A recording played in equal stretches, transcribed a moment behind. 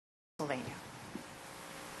Pennsylvania.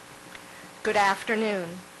 Good afternoon.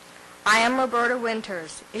 I am Roberta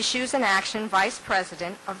Winters, Issues and Action Vice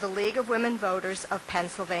President of the League of Women Voters of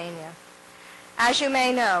Pennsylvania. As you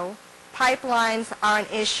may know, pipelines are an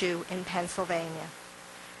issue in Pennsylvania.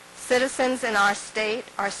 Citizens in our state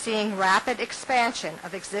are seeing rapid expansion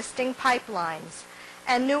of existing pipelines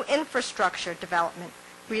and new infrastructure development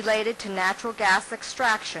related to natural gas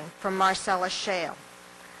extraction from Marcellus Shale.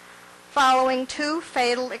 Following two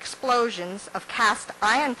fatal explosions of cast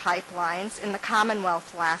iron pipelines in the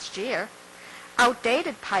Commonwealth last year,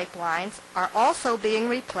 outdated pipelines are also being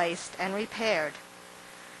replaced and repaired.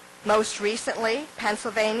 Most recently,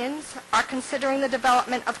 Pennsylvanians are considering the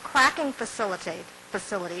development of cracking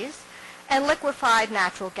facilities and liquefied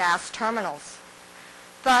natural gas terminals.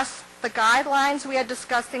 Thus, the guidelines we are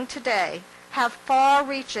discussing today have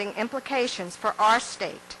far-reaching implications for our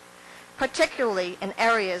state, particularly in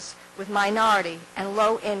areas with minority and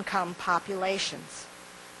low-income populations.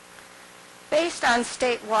 Based on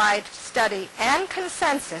statewide study and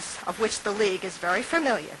consensus, of which the League is very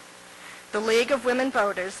familiar, the League of Women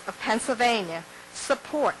Voters of Pennsylvania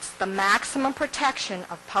supports the maximum protection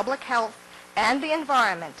of public health and the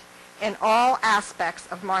environment in all aspects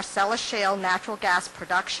of Marcellus Shale natural gas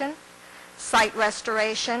production, site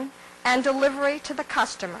restoration, and delivery to the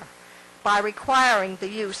customer by requiring the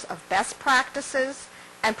use of best practices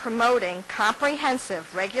and promoting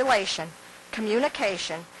comprehensive regulation,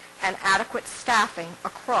 communication, and adequate staffing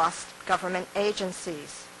across government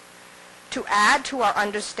agencies. To add to our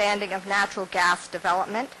understanding of natural gas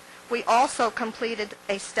development, we also completed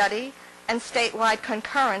a study and statewide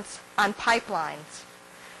concurrence on pipelines.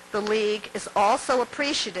 The League is also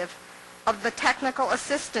appreciative of the technical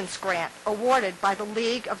assistance grant awarded by the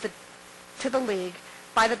League to the League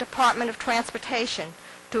by the Department of Transportation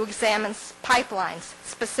to examine pipelines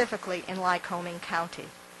specifically in Lycoming County.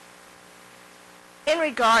 In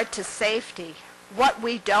regard to safety, what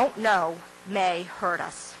we don't know may hurt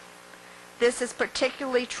us. This is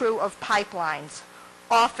particularly true of pipelines,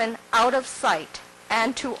 often out of sight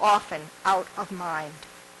and too often out of mind.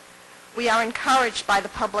 We are encouraged by the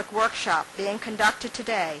public workshop being conducted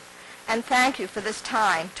today, and thank you for this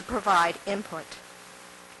time to provide input.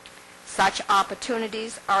 Such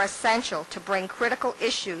opportunities are essential to bring critical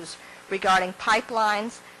issues regarding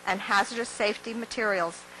pipelines and hazardous safety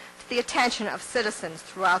materials to the attention of citizens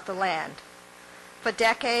throughout the land. For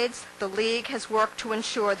decades, the League has worked to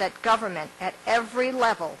ensure that government at every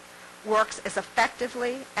level works as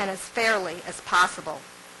effectively and as fairly as possible.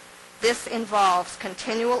 This involves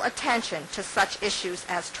continual attention to such issues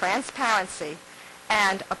as transparency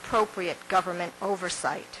and appropriate government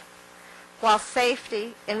oversight. While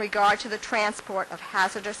safety in regard to the transport of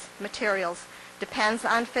hazardous materials depends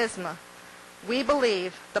on PHMSA, we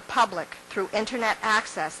believe the public, through Internet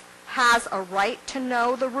access, has a right to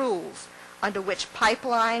know the rules under which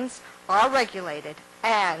pipelines are regulated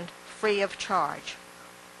and free of charge.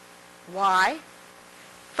 Why?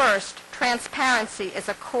 First, transparency is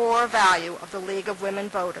a core value of the League of Women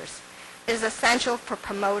Voters. It is essential for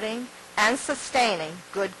promoting and sustaining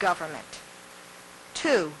good government.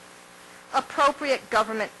 Two, appropriate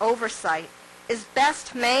government oversight is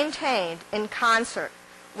best maintained in concert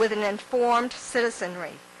with an informed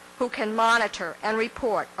citizenry who can monitor and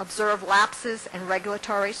report observed lapses in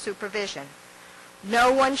regulatory supervision.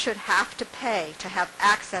 No one should have to pay to have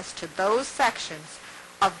access to those sections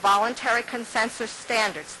of voluntary consensus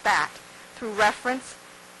standards that, through reference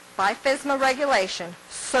by PHMSA regulation,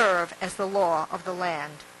 serve as the law of the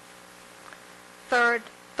land. Third,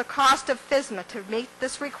 the cost of PHMSA to meet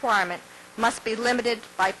this requirement must be limited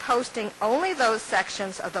by posting only those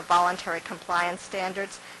sections of the voluntary compliance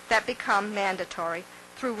standards that become mandatory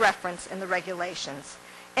through reference in the regulations.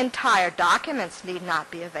 Entire documents need not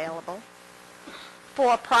be available.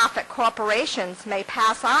 For-profit corporations may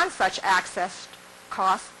pass on such access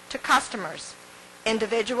costs to customers.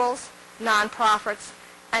 Individuals, nonprofits,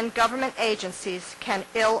 and government agencies can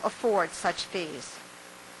ill afford such fees.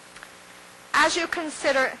 As you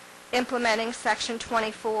consider implementing Section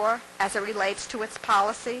 24 as it relates to its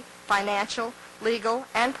policy, financial, legal,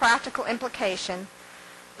 and practical implication,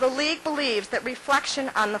 the League believes that reflection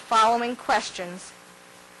on the following questions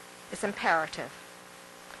is imperative.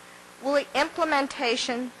 Will the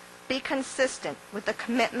implementation be consistent with the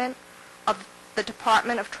commitment of the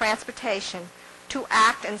Department of Transportation to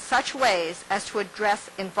act in such ways as to address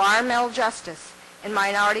environmental justice in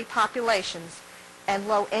minority populations and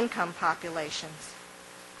low-income populations?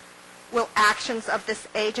 Will actions of this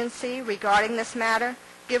agency regarding this matter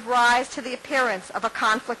give rise to the appearance of a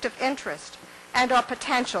conflict of interest and/or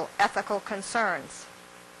potential ethical concerns?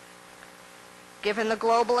 Given the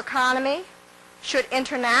global economy, should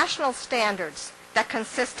international standards that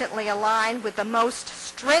consistently align with the most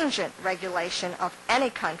stringent regulation of any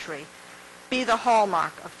country be the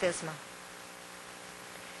hallmark of PHMSA?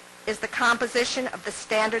 Is the composition of the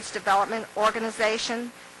Standards Development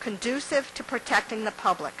Organization conducive to protecting the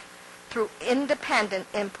public through independent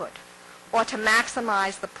input, or to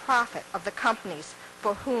maximize the profit of the companies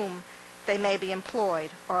for whom they may be employed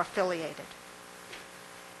or affiliated?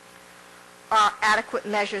 Are adequate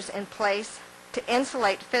measures in place to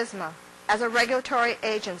insulate PHMSA as a regulatory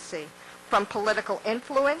agency from political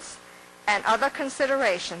influence and other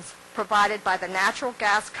considerations provided by the natural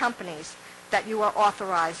gas companies that you are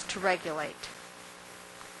authorized to regulate?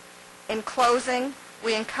 In closing,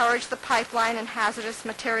 we encourage the Pipeline and Hazardous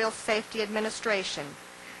Materials Safety Administration,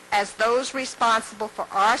 as those responsible for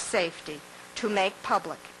our safety, to make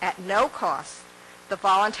public, at no cost, the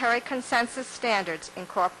voluntary consensus standards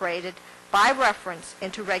incorporated by reference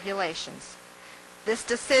into regulations. This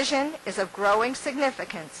decision is of growing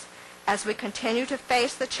significance as we continue to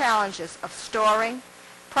face the challenges of storing,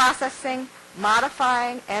 processing,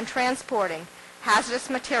 modifying, and transporting hazardous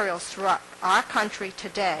materials throughout our country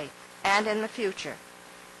today and in the future.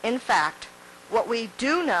 In fact, what we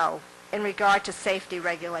do know in regard to safety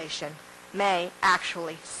regulation may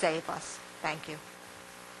actually save us. Thank you.